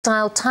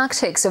style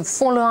tactics of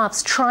follow-up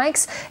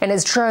strikes in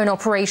its drone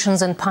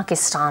operations in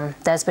Pakistan.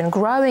 There's been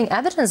growing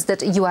evidence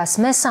that U.S.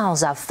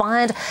 missiles are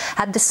fired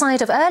at the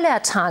site of earlier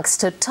attacks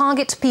to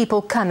target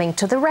people coming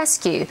to the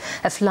rescue.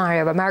 A flurry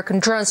of American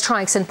drone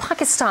strikes in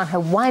Pakistan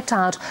have wiped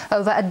out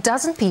over a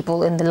dozen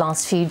people in the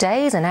last few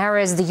days in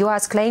areas the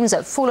U.S. claims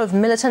are full of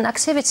militant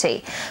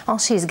activity.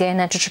 RT's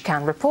Gaina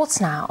Chichikan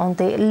reports now on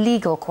the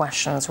legal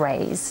questions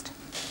raised.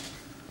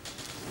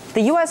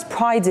 The U.S.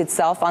 prides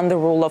itself on the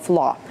rule of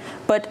law,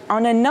 but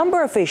on a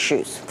number of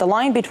issues, the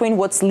line between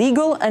what's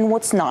legal and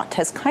what's not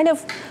has kind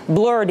of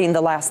blurred in the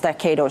last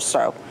decade or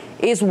so.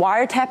 Is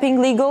wiretapping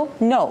legal?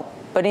 No.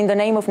 But in the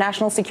name of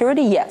national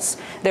security, yes.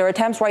 There are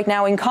attempts right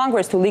now in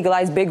Congress to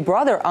legalize Big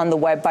Brother on the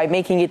web by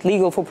making it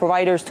legal for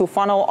providers to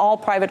funnel all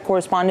private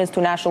correspondence to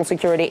national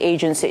security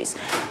agencies.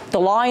 The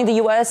law in the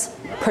U.S.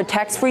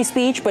 protects free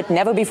speech, but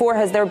never before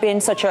has there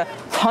been such a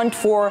hunt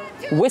for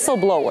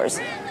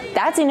whistleblowers.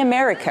 That's in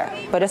America.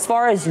 But as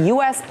far as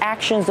U.S.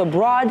 actions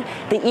abroad,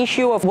 the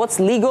issue of what's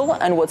legal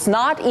and what's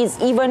not is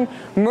even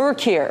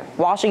murkier.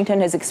 Washington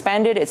has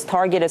expanded its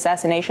target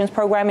assassinations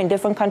program in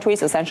different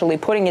countries, essentially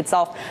putting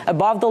itself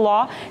above the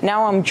law.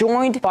 Now I'm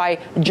joined by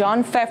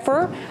John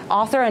Pfeffer,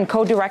 author and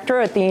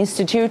co-director at the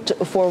Institute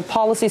for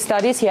Policy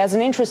Studies. He has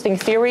an interesting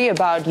theory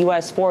about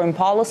U.S. foreign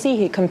policy.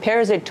 He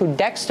compares it to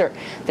Dexter,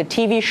 the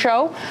TV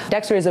show.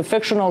 Dexter is a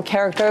fictional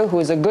character who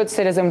is a good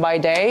citizen by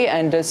day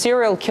and a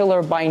serial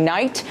killer by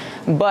night.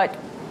 But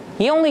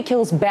he only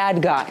kills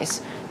bad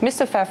guys.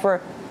 Mr. Pfeffer,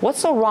 what's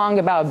so wrong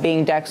about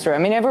being Dexter? I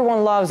mean,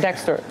 everyone loves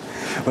Dexter.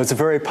 Well, it's a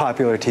very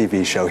popular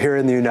TV show here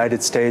in the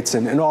United States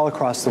and all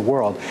across the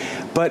world.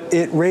 But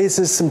it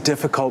raises some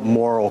difficult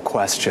moral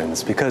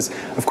questions because,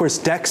 of course,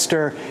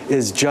 Dexter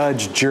is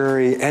judge,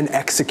 jury, and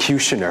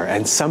executioner,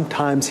 and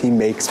sometimes he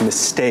makes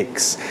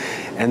mistakes.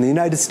 And the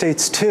United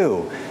States,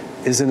 too,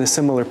 is in a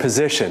similar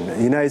position.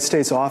 The United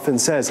States often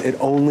says it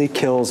only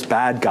kills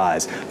bad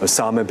guys,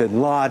 Osama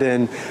bin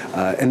Laden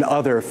and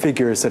other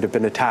figures that have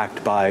been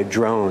attacked by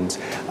drones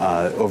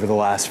over the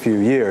last few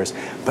years.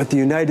 But the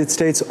United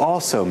States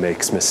also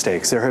makes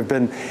mistakes. There have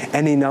been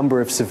any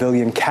number of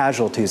civilian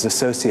casualties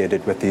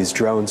associated with these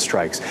drone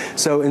strikes.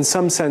 So in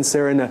some sense,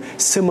 they're in a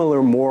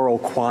similar moral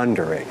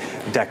quandary,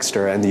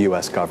 Dexter and the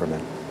U.S.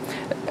 government.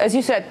 As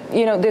you said,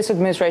 this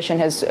administration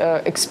has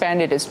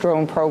expanded its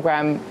drone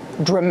program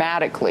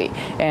dramatically.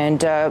 And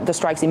the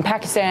strikes in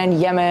Pakistan,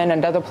 Yemen,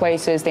 and other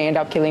places, they end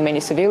up killing many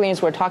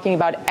civilians. We're talking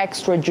about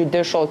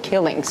extrajudicial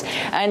killings.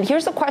 And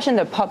here's the question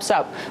that pops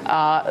up.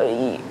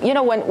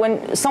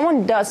 When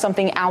someone does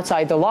something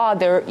outside the law,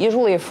 they're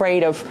usually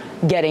afraid of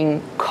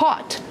getting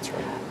caught.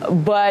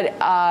 But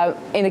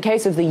in the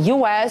case of the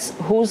U.S.,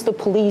 who's the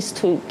police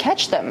to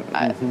catch them?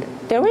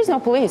 There is no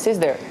police, is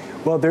there?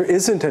 Well, there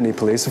isn't any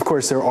police. Of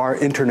course, there are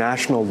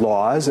international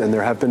laws, and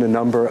there have been a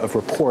number of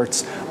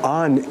reports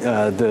on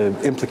the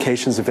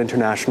implications of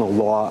international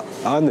law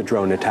on the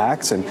drone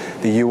attacks. And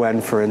the UN,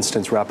 for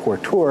instance,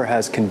 rapporteur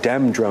has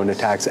condemned drone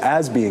attacks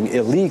as being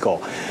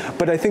illegal.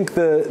 But I think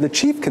the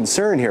chief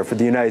concern here for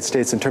the United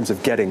States in terms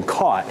of getting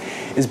caught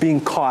is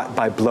being caught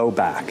by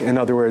blowback. In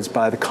other words,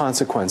 by the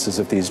consequences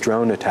of these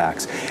drone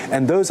attacks.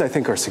 And those, I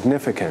think, are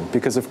significant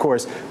because, of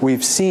course,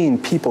 we've seen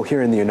people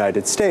here in the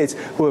United States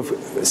who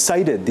have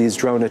cited these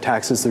drone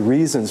attacks as the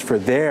reasons for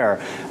their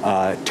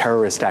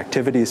terrorist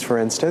activities, for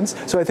instance.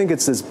 So I think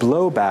it's this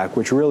blowback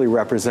which really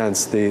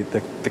represents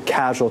the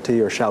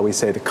casualty, or shall we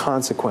say, the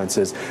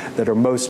consequences that are most